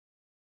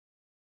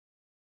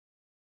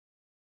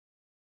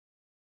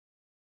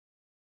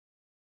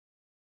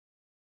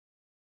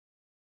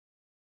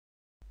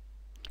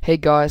Hey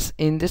guys,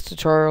 in this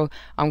tutorial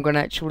I'm going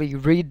to actually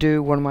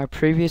redo one of my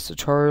previous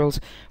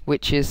tutorials,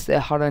 which is the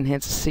how to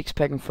enhance a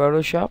six-pack in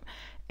Photoshop.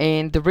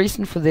 And the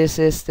reason for this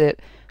is that,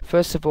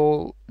 first of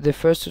all, the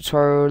first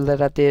tutorial that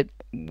I did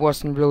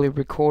wasn't really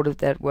recorded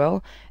that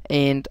well,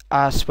 and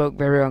I spoke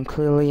very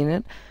unclearly in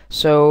it.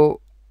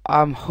 So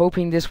I'm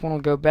hoping this one will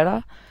go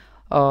better.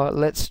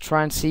 Let's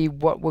try and see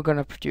what we're going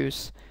to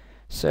produce.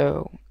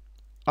 So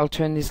I'll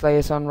turn these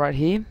layers on right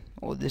here,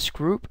 or this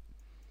group,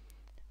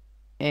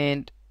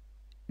 and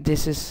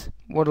this is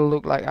what it'll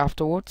look like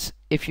afterwards.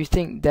 If you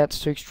think that's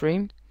too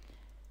extreme,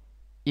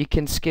 you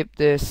can skip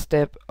the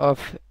step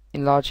of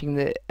enlarging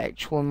the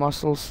actual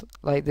muscles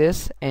like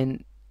this,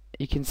 and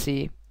you can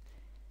see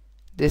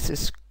this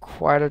is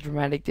quite a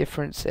dramatic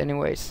difference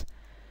anyways.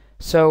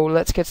 So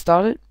let's get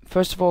started.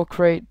 First of all,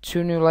 create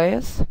two new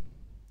layers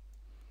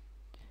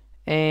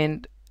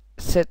and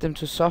set them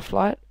to soft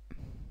light.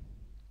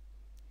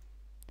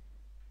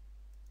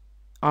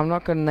 I'm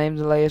not going to name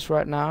the layers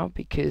right now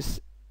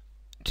because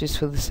just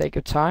for the sake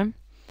of time,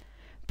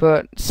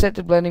 but set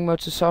the blending mode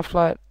to soft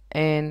light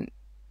and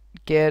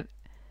get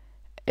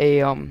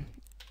a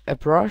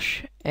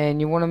brush,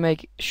 and you want to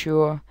make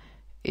sure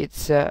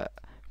it's a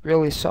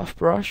really soft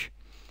brush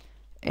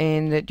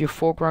and that your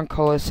foreground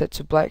color is set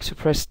to black, so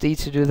press D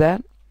to do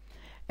that,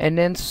 and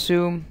then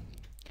zoom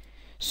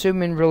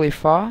in really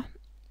far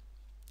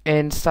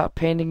and start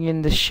painting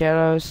in the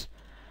shadows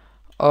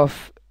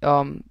of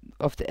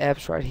the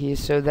abs right here.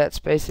 So that's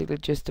basically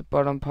just the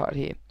bottom part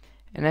here.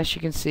 And as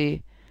you can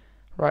see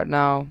right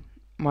now,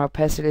 my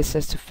opacity is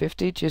set to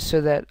 50, just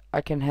so that I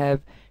can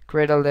have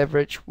greater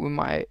leverage with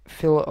my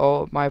fill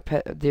or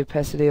the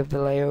opacity of the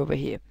layer over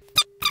here.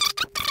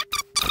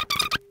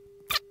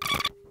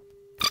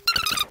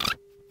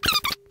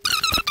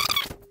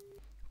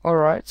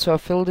 Alright, so I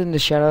filled in the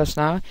shadows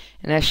now,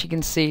 and as you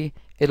can see,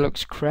 it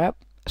looks crap.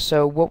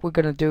 So what we're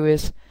gonna do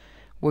is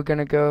we're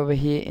gonna go over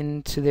here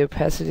into the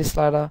opacity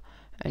slider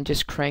and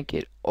just crank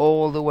it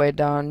all the way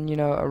down, you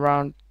know,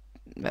 around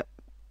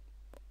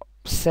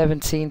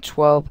 17,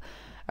 12,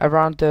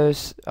 around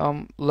those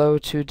low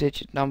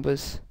two-digit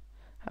numbers.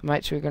 I'm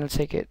actually going to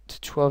take it to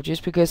 12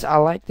 just because I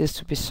like this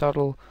to be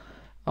subtle.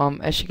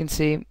 As you can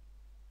see,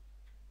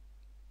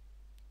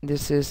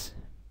 this is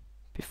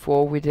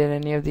before we did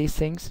any of these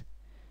things,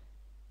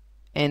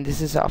 and this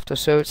is after.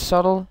 So it's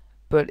subtle,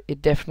 but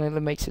it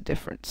definitely makes a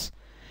difference.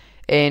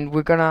 And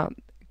we're gonna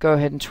go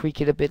ahead and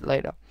tweak it a bit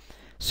later.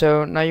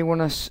 So now you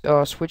want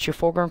to switch your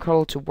foreground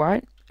color to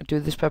white.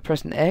 Do this by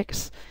pressing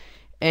X.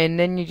 And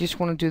then you just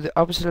want to do the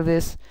opposite of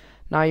this.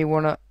 Now you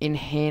want to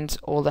enhance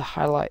all the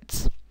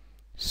highlights.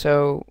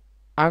 So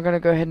I'm going to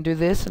go ahead and do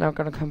this, and I'm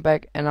going to come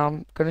back and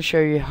I'm going to show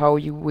you how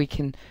we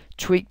can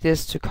tweak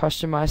this to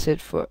customize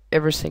it for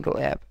every single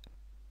app.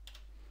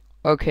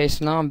 Okay,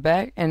 so now I'm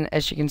back, and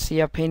as you can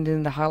see, I painted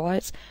in the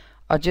highlights.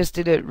 I just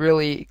did it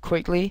really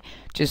quickly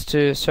just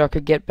so I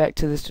could get back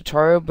to this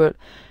tutorial, but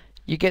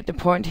you get the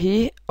point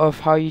here of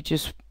how you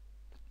just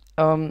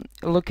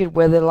look at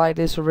where the light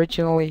is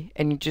originally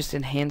and you just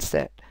enhance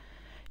that.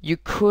 You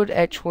could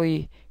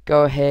actually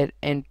go ahead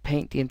and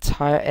paint the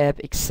entire app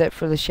except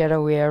for the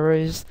shadowy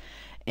areas,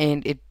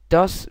 and it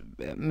does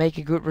make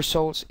a good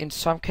result in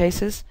some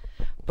cases,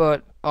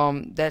 but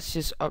that's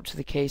just up to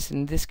the case.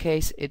 In this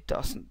case it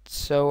doesn't.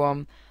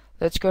 So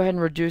let's go ahead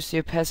and reduce the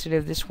opacity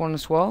of this one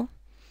as well,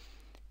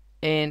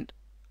 and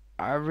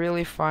I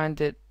really find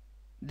that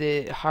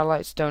the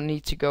highlights don't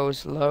need to go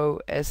as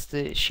low as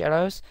the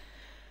shadows,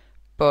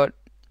 but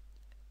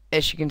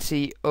as you can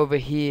see over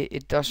here,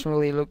 it doesn't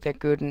really look that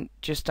good, and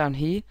just down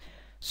here.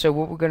 So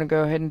what we're going to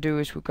go ahead and do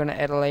is we're going to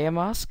add a layer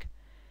mask,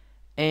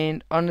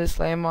 and on this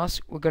layer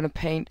mask we're going to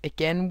paint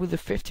again with a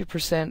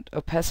 50%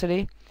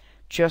 opacity,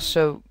 just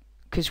so,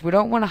 because we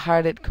don't want to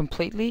hide it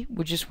completely,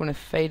 we just want to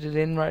fade it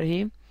in right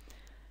here.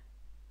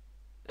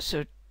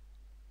 So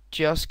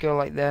just go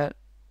like that,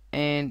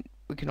 and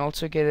we can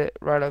also get it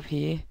right up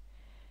here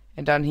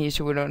and down here,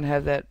 so we don't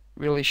have that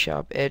really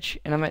sharp edge.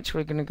 And I'm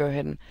actually going to go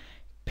ahead and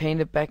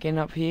paint it back in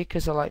up here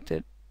because I liked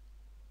it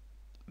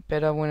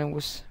better when it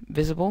was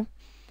visible.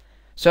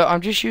 So I'm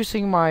just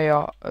using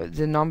my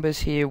the numbers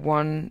here,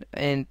 1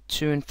 and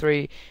 2 and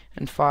 3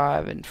 and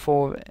 5 and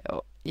 4,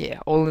 yeah,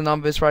 all the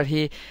numbers right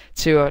here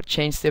to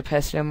change the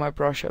opacity on my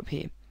brush up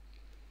here.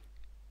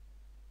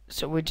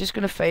 So we're just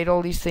going to fade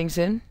all these things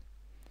in,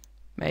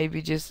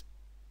 maybe just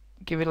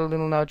give it a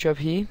little nudge up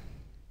here,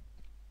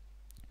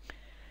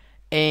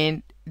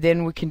 and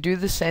then we can do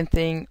the same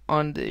thing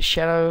on the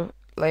shadow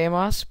layer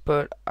mask,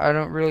 but I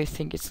don't really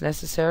think it's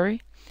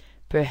necessary.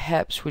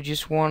 Perhaps we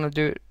just want to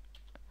do it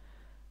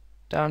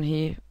down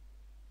here,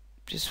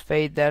 just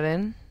fade that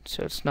in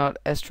so it's not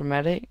as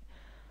dramatic.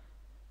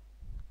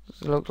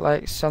 Does it look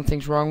like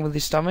something's wrong with the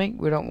stomach?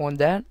 We don't want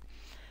that.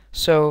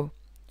 So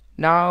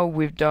now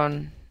we've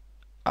done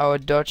our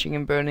dodging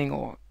and burning,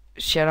 or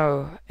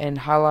shadow and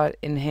highlight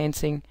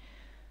enhancing.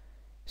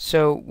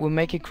 So we'll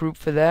make a group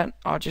for that.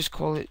 I'll just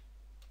call it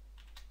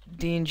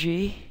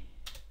DNG.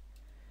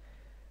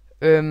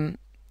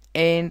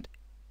 And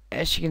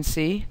as you can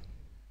see,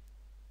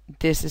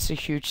 this is a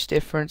huge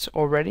difference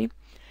already.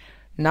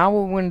 Now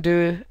what we want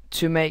to do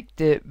to make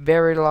the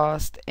very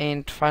last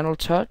and final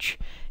touch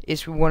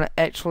is we want to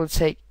actually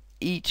take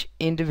each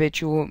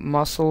individual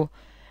muscle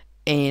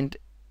and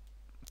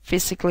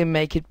physically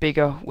make it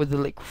bigger with the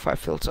liquify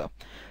filter.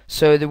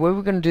 So the way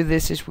we're going to do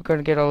this is we're going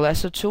to get a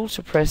lasso tool,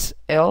 so press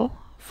L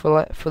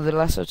for the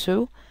lasso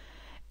tool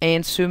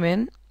and zoom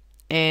in,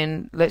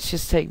 and let's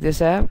just take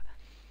this app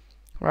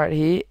right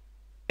here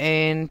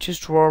and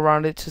just draw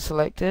around it to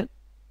select it.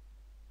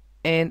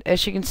 And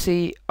as you can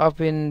see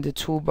up in the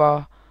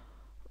toolbar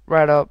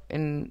right up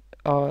in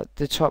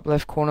the top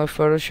left corner of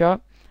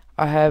Photoshop,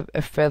 I have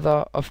a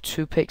feather of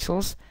 2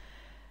 pixels.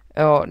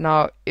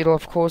 Now it'll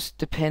of course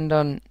depend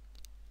on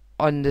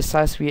the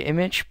size of your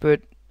image,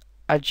 but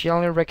I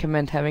generally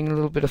recommend having a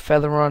little bit of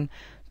feather on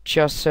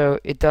just so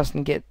it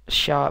doesn't get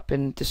sharp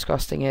and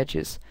disgusting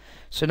edges.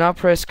 So now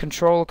press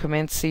Ctrl or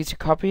Command C to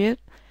copy it,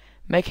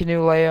 make a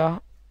new layer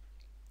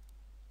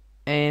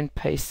and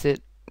paste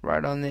it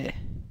right on there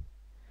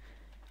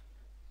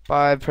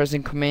by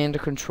pressing Command or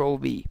Ctrl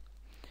V.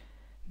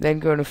 Then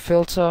go to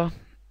Filter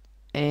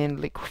and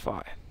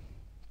Liquify.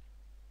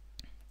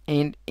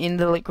 And in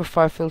the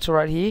Liquify filter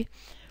right here,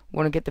 we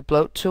want to get the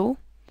bloat tool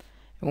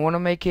and we want to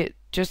make it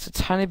just a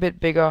tiny bit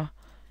bigger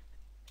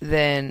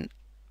than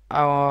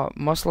our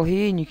muscle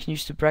here, and you can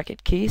use the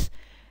bracket keys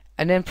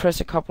and then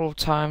press a couple of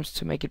times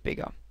to make it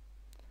bigger.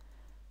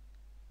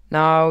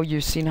 Now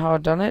you've seen how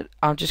I've done it.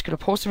 I'm just going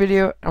to pause the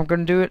video, I'm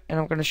going to do it, and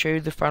I'm going to show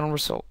you the final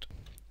result.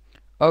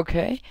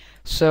 Okay,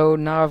 so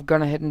now I've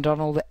gone ahead and done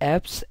all the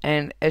apps,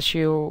 and as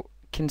you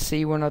can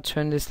see when I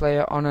turn this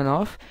layer on and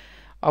off,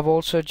 I've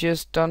also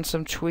just done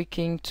some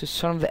tweaking to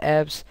some of the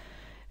abs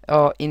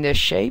in their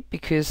shape,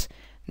 because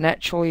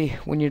naturally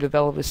when you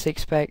develop a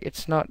six-pack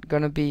it's not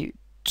going to be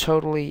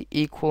totally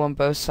equal on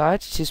both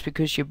sides just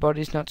because your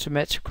body's not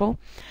symmetrical.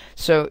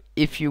 So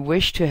if you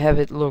wish to have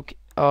it look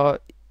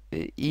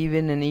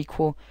even and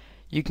equal,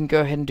 you can go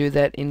ahead and do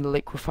that in the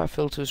liquify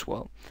filter as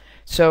well.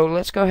 So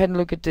let's go ahead and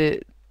look at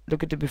the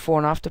before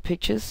and after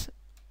pictures.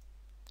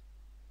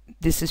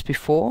 This is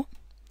before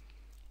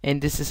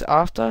and this is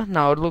after.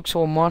 Now it looks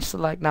all monster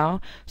like now,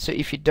 so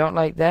if you don't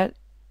like that,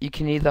 you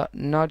can either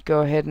not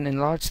go ahead and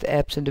enlarge the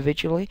apps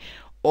individually,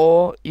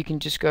 or you can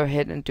just go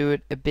ahead and do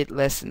it a bit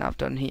less than I've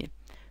done here.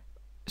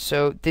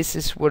 So this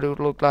is what it would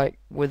look like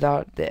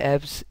without the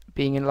abs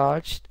being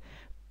enlarged,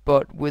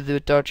 but with the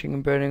dodging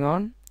and burning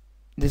on.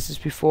 This is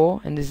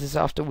before and this is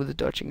after with the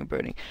dodging and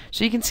burning.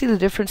 So you can see the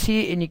difference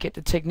here and you get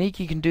the technique.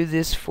 You can do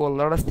this for a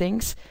lot of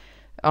things.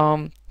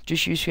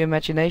 Just use your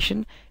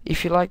imagination.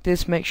 If you like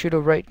this, make sure to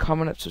rate,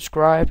 comment, and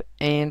subscribe,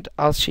 and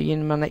I'll see you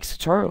in my next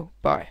tutorial.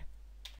 Bye.